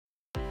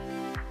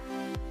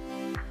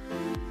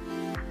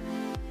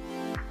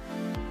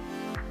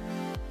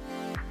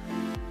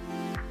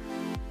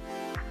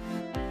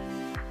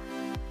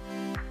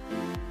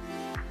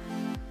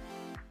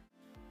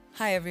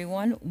Hi,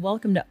 everyone.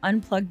 Welcome to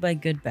Unplugged by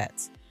Good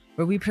Bets,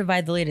 where we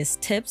provide the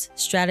latest tips,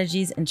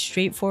 strategies, and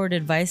straightforward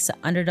advice to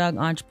underdog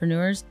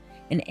entrepreneurs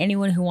and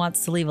anyone who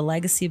wants to leave a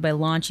legacy by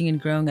launching and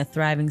growing a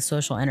thriving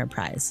social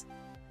enterprise.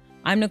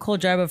 I'm Nicole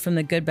Jarbo from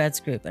the Good Bets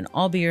Group, and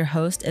I'll be your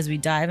host as we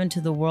dive into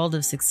the world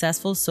of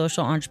successful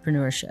social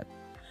entrepreneurship.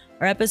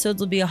 Our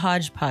episodes will be a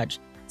hodgepodge.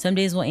 Some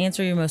days we'll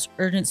answer your most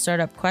urgent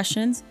startup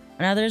questions,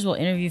 and others we'll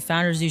interview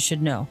founders you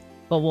should know.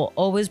 But we'll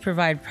always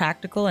provide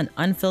practical and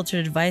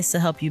unfiltered advice to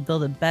help you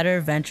build a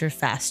better venture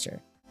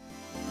faster.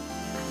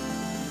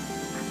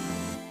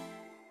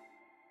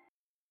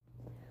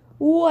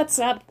 What's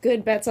up,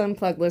 Good Bets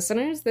Unplugged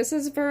listeners? This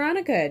is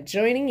Veronica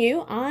joining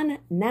you on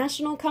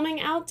National Coming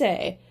Out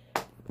Day.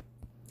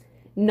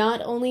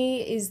 Not only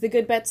is the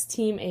Good Bets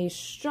team a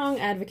strong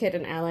advocate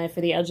and ally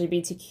for the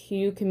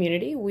LGBTQ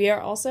community, we are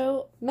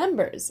also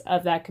members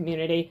of that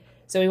community.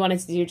 So we wanted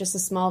to do just a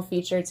small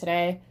feature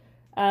today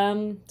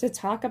to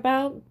talk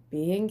about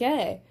being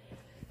gay.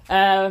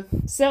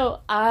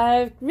 So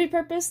I've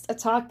repurposed a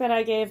talk that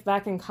I gave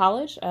back in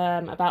college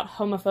about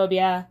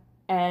homophobia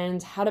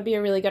and how to be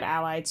a really good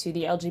ally to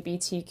the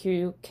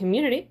LGBTQ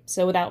community.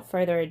 So without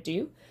further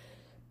ado,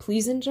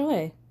 please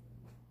enjoy.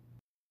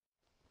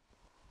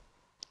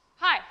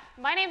 Hi,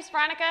 my name's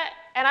Veronica,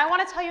 and I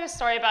want to tell you a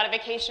story about a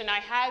vacation I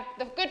had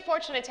the good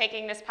fortune of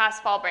taking this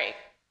past fall break.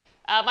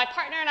 My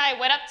partner and I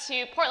went up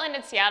to Portland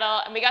and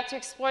Seattle, and we got to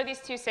explore these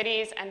two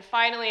cities and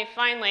finally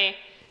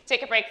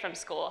take a break from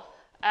school.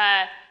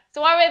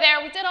 So while we were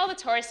there, we did all the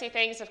touristy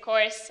things, of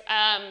course.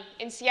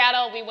 In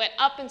Seattle, we went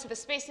up into the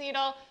Space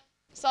Needle,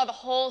 saw the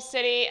whole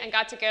city, and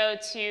got to go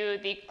to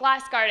the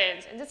Glass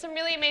Gardens and did some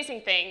really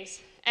amazing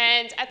things.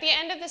 And at the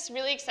end of this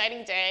really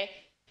exciting day,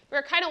 we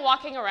were kind of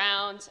walking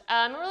around,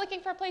 and we were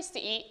looking for a place to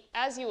eat,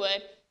 as you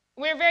would.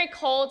 We were very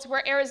cold.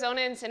 We're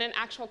Arizonans in an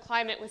actual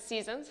climate with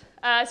seasons.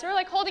 So we were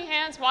like holding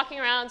hands, walking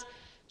around,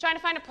 trying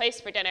to find a place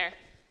for dinner.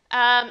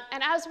 And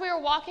as we were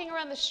walking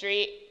around the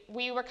street,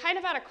 we were kind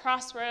of at a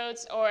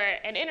crossroads or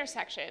an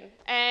intersection.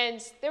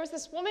 And there was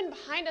this woman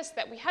behind us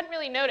that we hadn't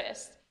really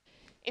noticed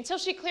until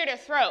she cleared her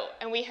throat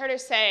and we heard her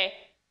say,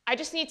 "I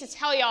just need to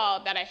tell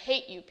y'all that I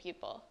hate you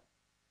people."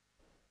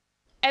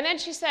 And then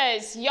she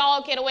says,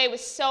 "Y'all get away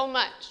with so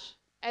much."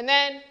 And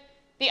then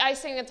the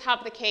icing on top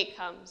of the cake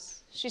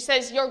comes. She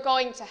says, "You're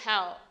going to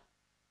hell."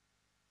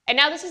 And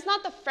now this is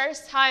not the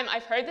first time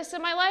I've heard this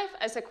in my life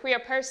as a queer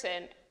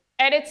person,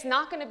 and it's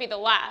not going to be the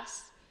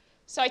last.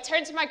 So I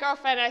turned to my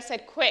girlfriend and I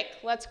said, "Quick,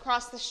 let's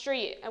cross the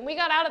street." And we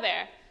got out of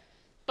there.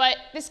 But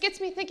this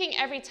gets me thinking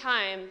every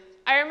time.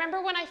 I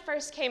remember when I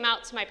first came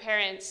out to my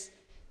parents,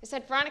 they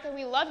said, "Veronica,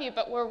 we love you,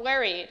 but we're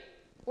worried.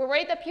 We're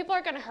worried that people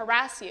are going to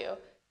harass you,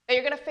 that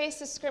you're going to face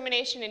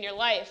discrimination in your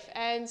life."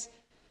 And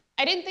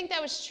I didn't think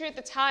that was true at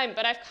the time,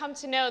 but I've come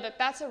to know that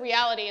that's a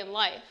reality in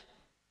life.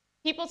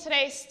 People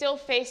today still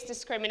face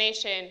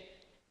discrimination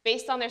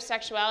based on their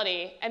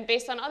sexuality and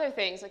based on other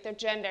things like their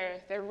gender,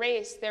 their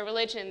race, their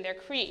religion, their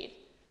creed.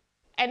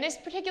 And this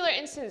particular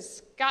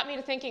instance got me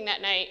to thinking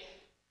that night,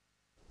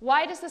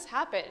 why does this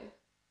happen?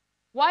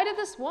 Why did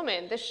this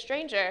woman, this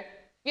stranger,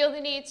 feel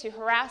the need to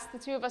harass the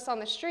two of us on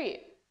the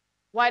street?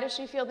 Why does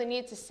she feel the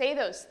need to say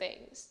those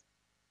things?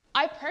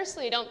 I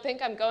personally don't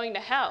think I'm going to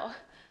hell.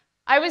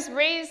 I was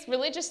raised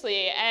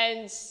religiously,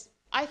 and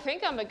I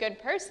think I'm a good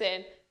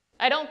person.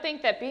 I don't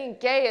think that being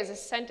gay is a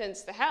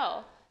sentence to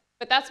hell,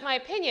 but that's my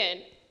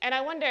opinion. And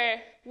I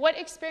wonder, what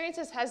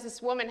experiences has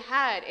this woman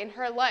had in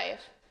her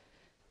life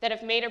that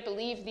have made her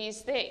believe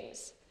these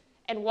things?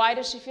 And why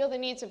does she feel the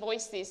need to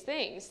voice these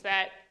things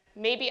that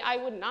maybe I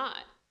would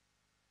not?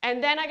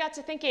 And then I got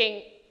to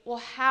thinking, well,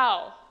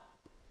 how?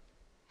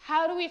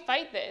 How do we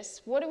fight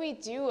this? What do we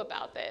do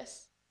about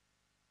this?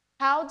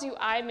 How do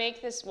I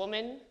make this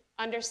woman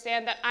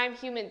understand that I'm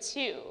human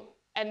too,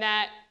 and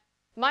that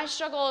my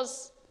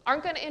struggles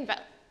aren't going to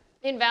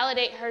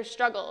invalidate her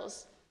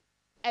struggles,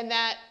 and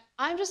that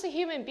I'm just a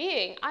human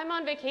being. I'm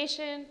on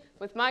vacation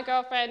with my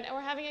girlfriend, and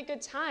we're having a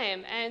good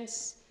time, and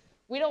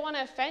we don't want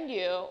to offend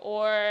you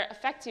or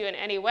affect you in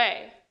any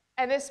way.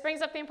 And this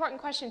brings up the important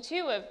question,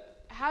 too, of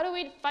how do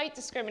we fight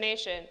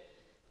discrimination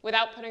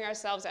without putting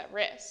ourselves at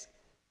risk?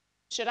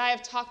 Should I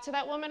have talked to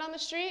that woman on the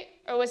street,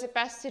 or was it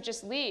best to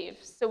just leave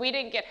so we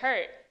didn't get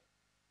hurt?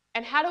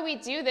 And how do we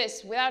do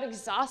this without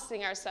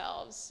exhausting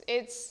ourselves?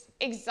 It's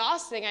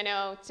exhausting, I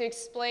know, to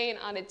explain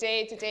on a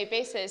day-to-day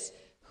basis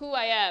who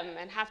I am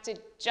and have to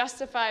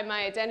justify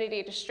my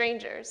identity to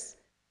strangers.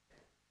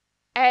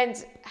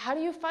 And how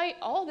do you fight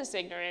all this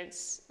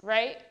ignorance,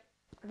 right?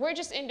 We're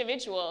just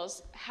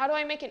individuals. How do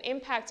I make an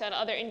impact on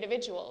other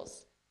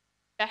individuals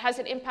that has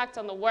an impact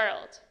on the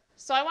world?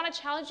 So I want to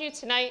challenge you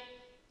tonight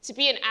to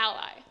be an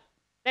ally.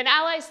 An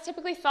ally is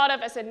typically thought of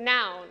as a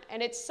noun,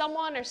 and it's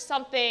someone or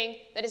something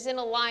that is in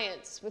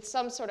alliance with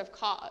some sort of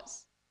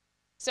cause.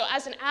 So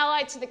as an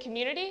ally to the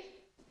community,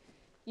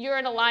 you're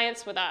in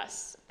alliance with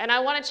us. And I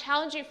want to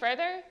challenge you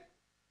further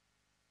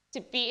to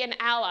be an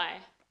ally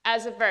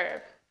as a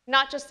verb,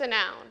 not just a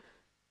noun.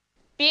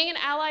 Being an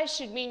ally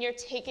should mean you're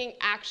taking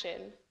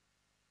action.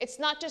 It's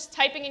not just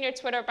typing in your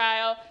Twitter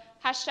bio,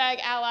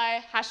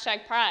 #ally,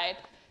 #pride.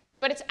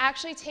 but it's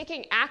actually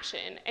taking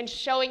action and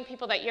showing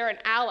people that you're an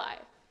ally.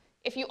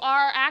 If you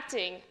are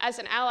acting as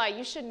an ally,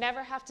 you should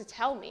never have to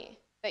tell me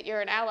that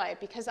you're an ally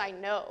because I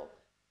know.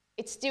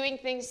 It's doing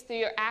things through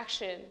your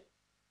action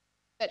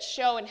that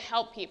show and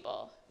help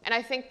people. And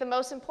I think the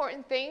most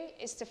important thing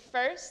is to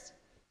first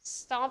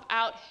stomp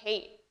out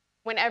hate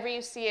whenever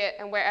you see it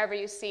and wherever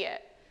you see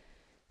it.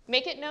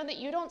 Make it known that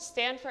you don't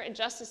stand for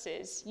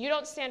injustices. You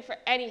don't stand for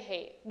any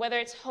hate, whether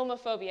it's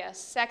homophobia,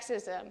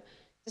 sexism,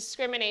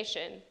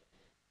 discrimination.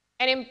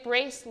 And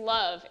embrace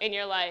love in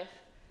your life.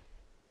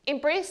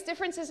 Embrace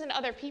differences in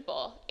other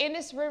people. In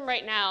this room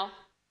right now,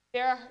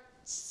 there are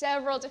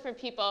several different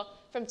people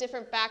from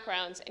different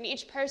backgrounds, and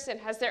each person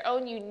has their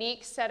own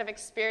unique set of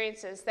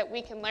experiences that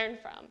we can learn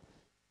from.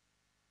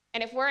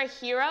 And if we're a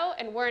hero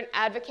and we're an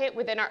advocate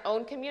within our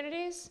own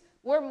communities,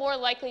 we're more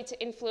likely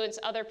to influence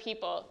other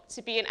people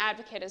to be an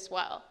advocate as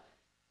well.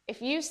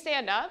 If you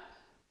stand up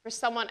for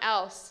someone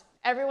else,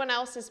 everyone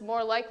else is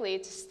more likely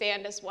to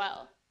stand as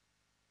well.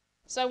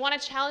 So I want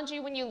to challenge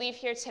you when you leave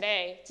here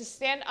today to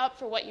stand up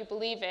for what you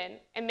believe in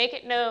and make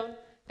it known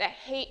that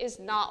hate is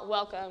not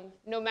welcome,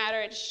 no matter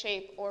its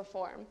shape or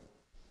form.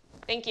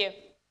 Thank you.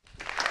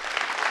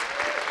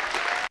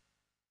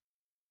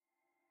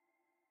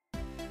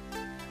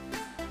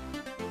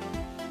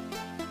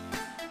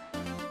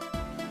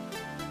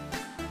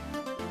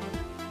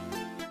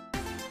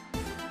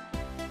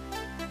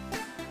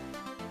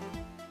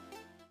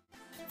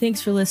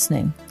 Thanks for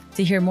listening.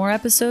 To hear more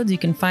episodes, you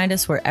can find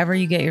us wherever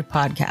you get your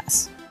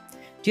podcasts.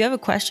 Do you have a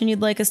question you'd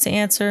like us to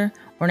answer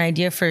or an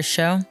idea for a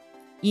show?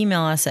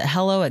 Email us at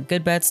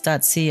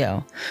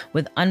hello@goodbets.co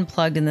with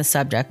Unplugged in the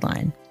subject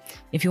line.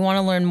 If you want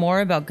to learn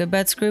more about Good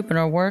Bets Group and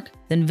our work,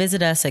 then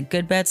visit us at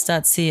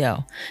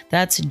goodbets.co.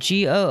 That's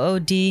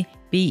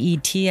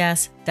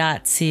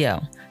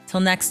GOODBETS.co. Till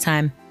next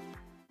time.